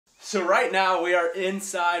So right now we are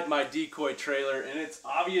inside my Decoy trailer and it's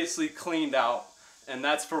obviously cleaned out, and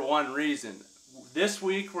that's for one reason. This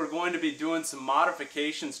week we're going to be doing some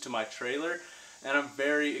modifications to my trailer and I'm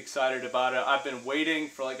very excited about it. I've been waiting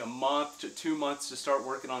for like a month to 2 months to start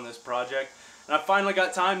working on this project, and I finally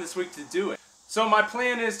got time this week to do it. So my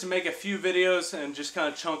plan is to make a few videos and just kind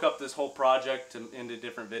of chunk up this whole project into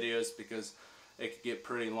different videos because it could get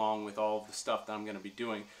pretty long with all of the stuff that I'm going to be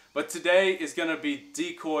doing. But today is going to be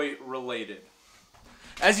decoy related.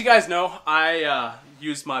 As you guys know, I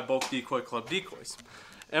use my Bulk Decoy Club decoys.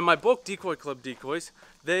 And my Bulk Decoy Club decoys,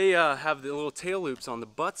 they have the little tail loops on the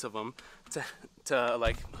butts of them to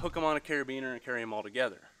like hook them on a carabiner and carry them all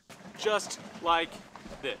together. Just like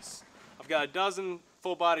this. I've got a dozen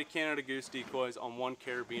full body Canada Goose decoys on one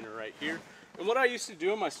carabiner right here. And what I used to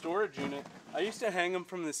do in my storage unit, I used to hang them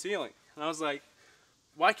from the ceiling. And I was like,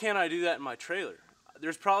 why can't I do that in my trailer?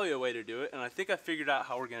 There's probably a way to do it, and I think I figured out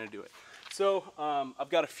how we're going to do it. So I've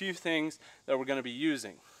got a few things that we're going to be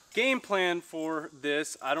using. Game plan for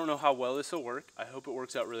this, I don't know how well this will work. I hope it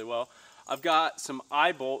works out really well. I've got some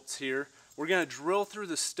eye bolts here. We're going to drill through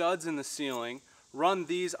the studs in the ceiling, run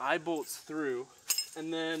these eye bolts through,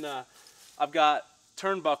 and then I've got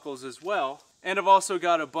turnbuckles as well. And I've also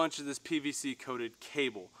got a bunch of this PVC coated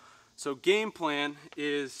cable. So game plan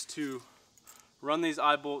is to run these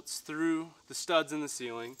eye bolts through the studs in the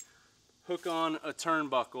ceiling, hook on a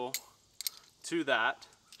turnbuckle to that,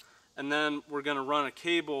 and then we're going to run a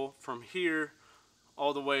cable from here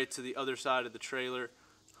all the way to the other side of the trailer.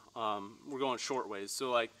 We're going short ways, so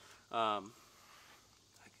like let's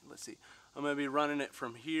see, I'm going to be running it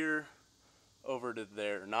from here over to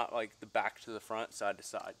there, not like the back to the front, side to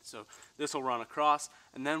side. So this will run across,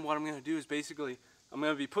 and then what I'm going to do is basically I'm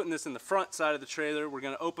going to be putting this in the front side of the trailer. We're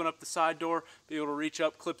going to open up the side door, be able to reach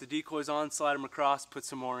up, clip the decoys on, slide them across, put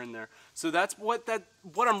some more in there. So that's what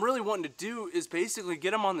I'm really wanting to do is basically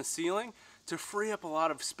get them on the ceiling to free up a lot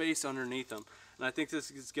of space underneath them. And I think this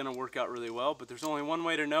is going to work out really well, but there's only one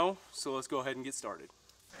way to know, so let's go ahead and get started.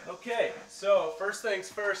 Okay, so first things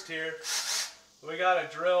first here, we got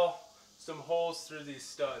to drill some holes through these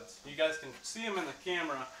studs. You guys can see them in the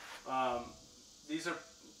camera. These are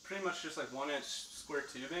pretty much just like 1-inch square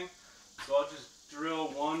tubing. So I'll just drill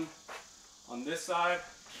one on this side,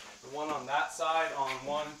 the one on that side, on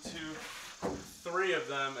 1, 2, 3 of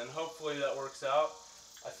them, and hopefully that works out.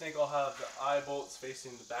 I think I'll have the eye bolts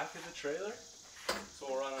facing the back of the trailer, so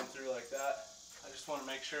we'll run them through like that. I just want to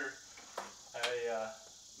make sure I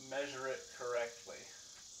measure it correctly.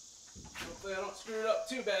 Hopefully I don't screw it up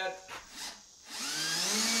too bad.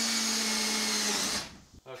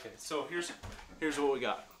 Okay, so here's what we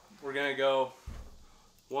got. We're gonna go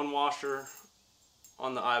one washer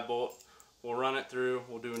on the eye bolt. We'll run it through.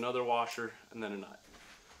 We'll do another washer and then a nut.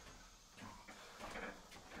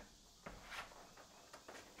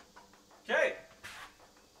 Okay,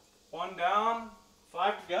 1 down,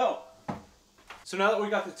 5 to go. So now that we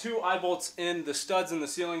got the 2 eye bolts in the studs in the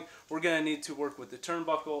ceiling, we're gonna need to work with the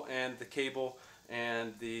turnbuckle and the cable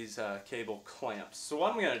and these cable clamps. So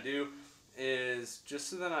what I'm gonna do is, just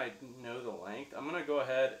so that I know the length, I'm going to go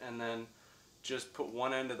ahead and then just put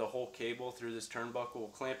one end of the whole cable through this turnbuckle. We'll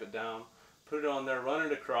clamp it down, put it on there, run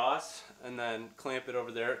it across, and then clamp it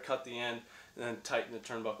over there, cut the end, and then tighten the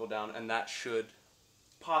turnbuckle down, and that should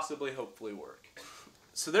possibly, hopefully work.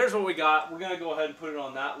 So there's what we got. We're going to go ahead and put it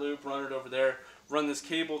on that loop, run it over there, run this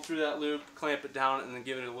cable through that loop, clamp it down, and then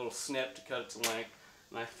give it a little snip to cut it to length.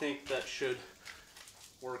 And I think that should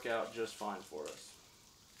work out just fine for us.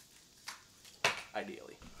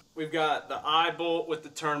 Ideally. We've got the eye bolt with the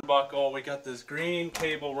turnbuckle. We got this green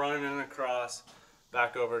cable running across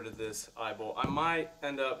back over to this eye bolt. I might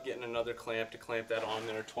end up getting another clamp to clamp that on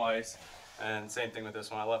there twice. And same thing with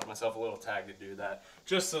this one. I left myself a little tag to do that,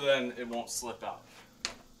 just so then it won't slip out.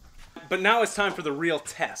 But now it's time for the real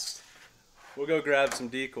test. We'll go grab some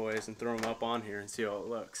decoys and throw them up on here and see how it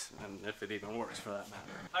looks, and if it even works for that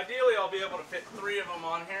matter. Ideally, I'll be able to fit 3 of them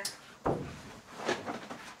on here.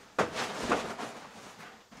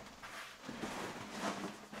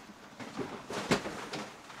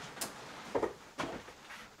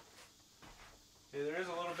 There is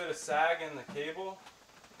a little bit of sag in the cable,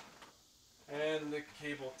 and the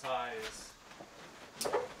cable tie is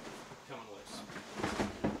coming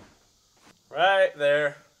loose. Right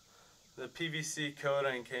there, the PVC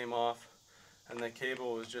coating came off, and the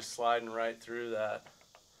cable was just sliding right through that.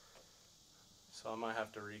 So I might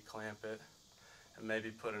have to re-clamp it and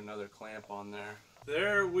maybe put another clamp on there.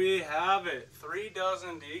 There we have it, 3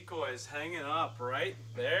 dozen decoys hanging up right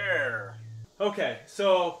there. Okay,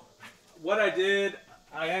 so what I did,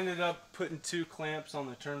 I ended up putting 2 clamps on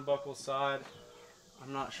the turnbuckle side.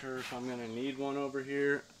 I'm not sure if I'm gonna need one over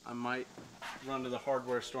here. I might run to the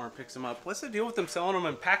hardware store and pick some up. What's the deal with them selling them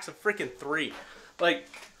in packs of freaking 3? Like,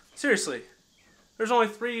 seriously, there's only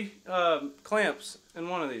 3 clamps in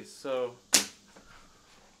one of these, so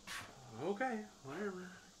okay, whatever.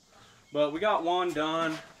 But we got one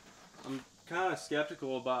done. I'm kind of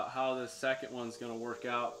skeptical about how this second one's gonna work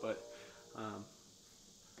out, but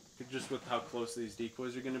just with how close these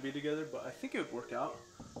decoys are gonna be together, but I think it would work out.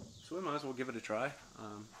 So we might as well give it a try.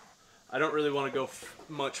 I don't really want to go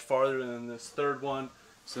much farther than this third one,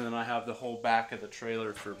 so then I have the whole back of the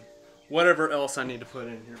trailer for whatever else I need to put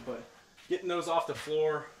in here. But getting those off the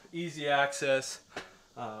floor, easy access,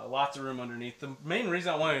 lots of room underneath. The main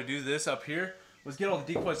reason I wanted to do this up here was get all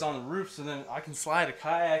the decoys on the roof, so then I can slide a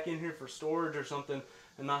kayak in here for storage or something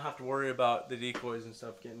and not have to worry about the decoys and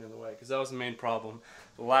stuff getting in the way, because that was the main problem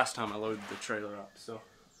the last time I loaded the trailer up. So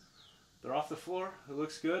they're off the floor. It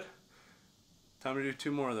looks good. Time to do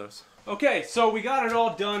 2 more of those. Okay, so we got it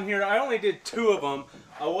all done here. I only did 2 of them.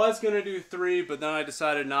 I was gonna do 3, but then I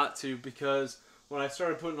decided not to, because when I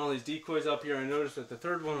started putting all these decoys up here, I noticed that the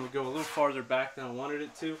third one would go a little farther back than I wanted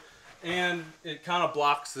it to, and it kind of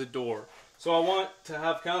blocks the door. So I want to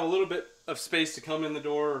have kind of a little bit of space to come in the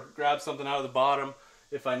door or grab something out of the bottom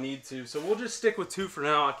if I need to. So we'll just stick with 2 for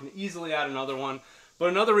now. I can easily add another one. But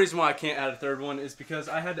another reason why I can't add a third one is because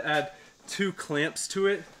I had to add 2 clamps to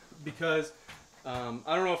it, because I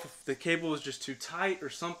don't know if the cable was just too tight or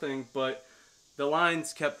something, but the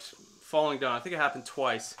lines kept falling down. I think it happened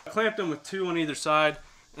twice. I clamped them with 2 on either side,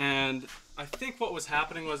 and I think what was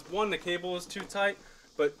happening was, one, the cable was too tight,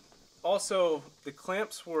 but also the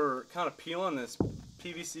clamps were kind of peeling this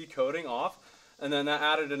PVC coating off, and then that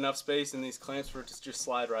added enough space in these clamps for it to just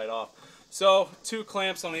slide right off. So 2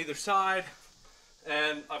 clamps on either side,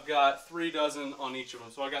 and I've got 3 dozen on each of them.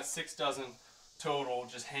 So I got 6 dozen total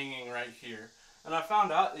just hanging right here. And I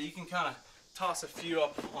found out that you can kind of toss a few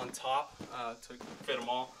up on top to fit them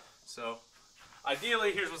all. So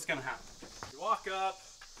ideally, here's what's gonna happen. You walk up,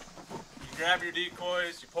 you grab your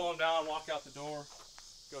decoys, you pull them down, walk out the door,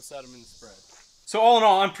 go set them in the spread. So all in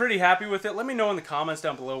all, I'm pretty happy with it. Let me know in the comments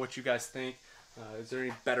down below what you guys think. Is there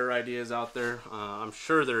any better ideas out there? I'm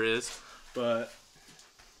sure there is, but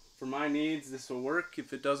for my needs, this will work.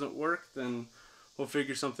 If it doesn't work, then we'll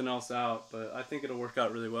figure something else out, but I think it'll work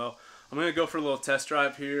out really well. I'm gonna go for a little test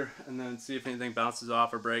drive here and then see if anything bounces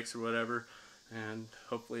off or breaks or whatever, and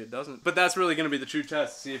hopefully it doesn't. But that's really gonna be the true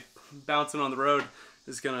test, see if bouncing on the road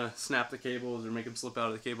is gonna snap the cables or make them slip out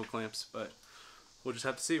of the cable clamps, but we'll just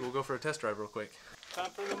have to see. We'll go for a test drive real quick.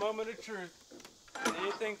 Time for the moment of truth. Did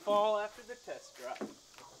anything fall after the test drive?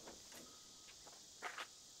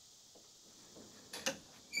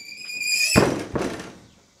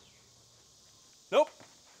 Nope.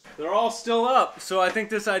 They're all still up, so I think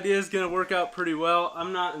this idea is going to work out pretty well.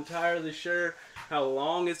 I'm not entirely sure how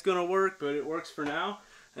long it's going to work, but it works for now.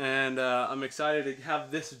 And I'm excited to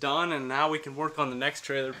have this done, and now we can work on the next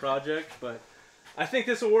trailer project. But I think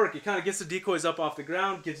this will work. It kind of gets the decoys up off the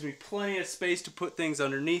ground, gives me plenty of space to put things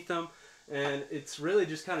underneath them, and it's really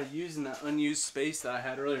just kind of using that unused space that I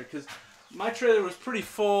had earlier, because my trailer was pretty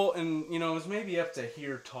full, and you know, it was maybe up to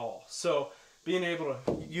here tall. So being able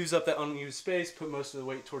to use up that unused space, put most of the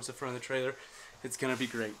weight towards the front of the trailer, it's going to be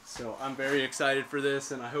great. So I'm very excited for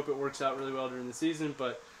this, and I hope it works out really well during the season.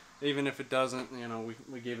 But even if it doesn't, you know,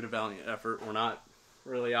 we gave it a valiant effort. We're not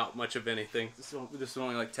really out much of anything. This is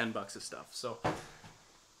only like $10 of stuff. So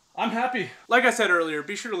I'm happy. Like I said earlier,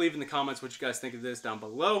 be sure to leave in the comments what you guys think of this down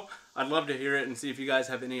below. I'd love to hear it and see if you guys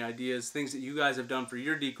have any ideas, things that you guys have done for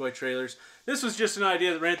your decoy trailers. This was just an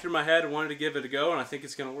idea that ran through my head. I wanted to give it a go, and I think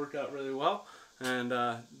it's going to work out really well. And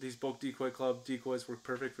these Bulk Decoy Club decoys work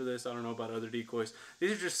perfect for this. I don't know about other decoys.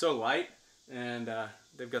 These are just so light, and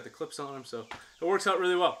they've got the clips on them, so it works out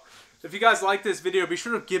really well. If you guys like this video, be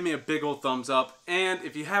sure to give me a big old thumbs up. And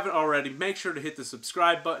if you haven't already, make sure to hit the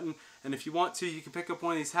subscribe button. And if you want to, you can pick up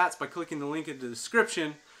one of these hats by clicking the link in the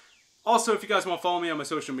description. Also, if you guys want to follow me on my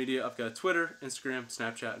social media, I've got Twitter, Instagram,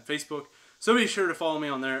 Snapchat, and Facebook. So be sure to follow me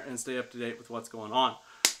on there and stay up to date with what's going on.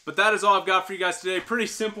 But that is all I've got for you guys today. Pretty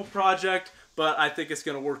simple project, but I think it's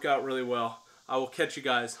going to work out really well. I will catch you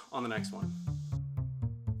guys on the next one.